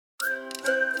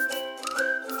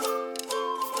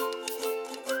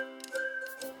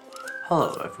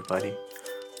Hello, everybody.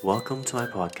 Welcome to my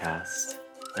podcast.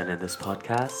 And in this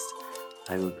podcast,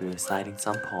 I will be reciting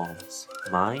some poems,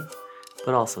 mine,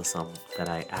 but also some that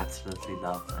I absolutely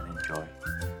love and enjoy.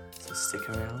 So stick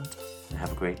around and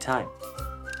have a great time.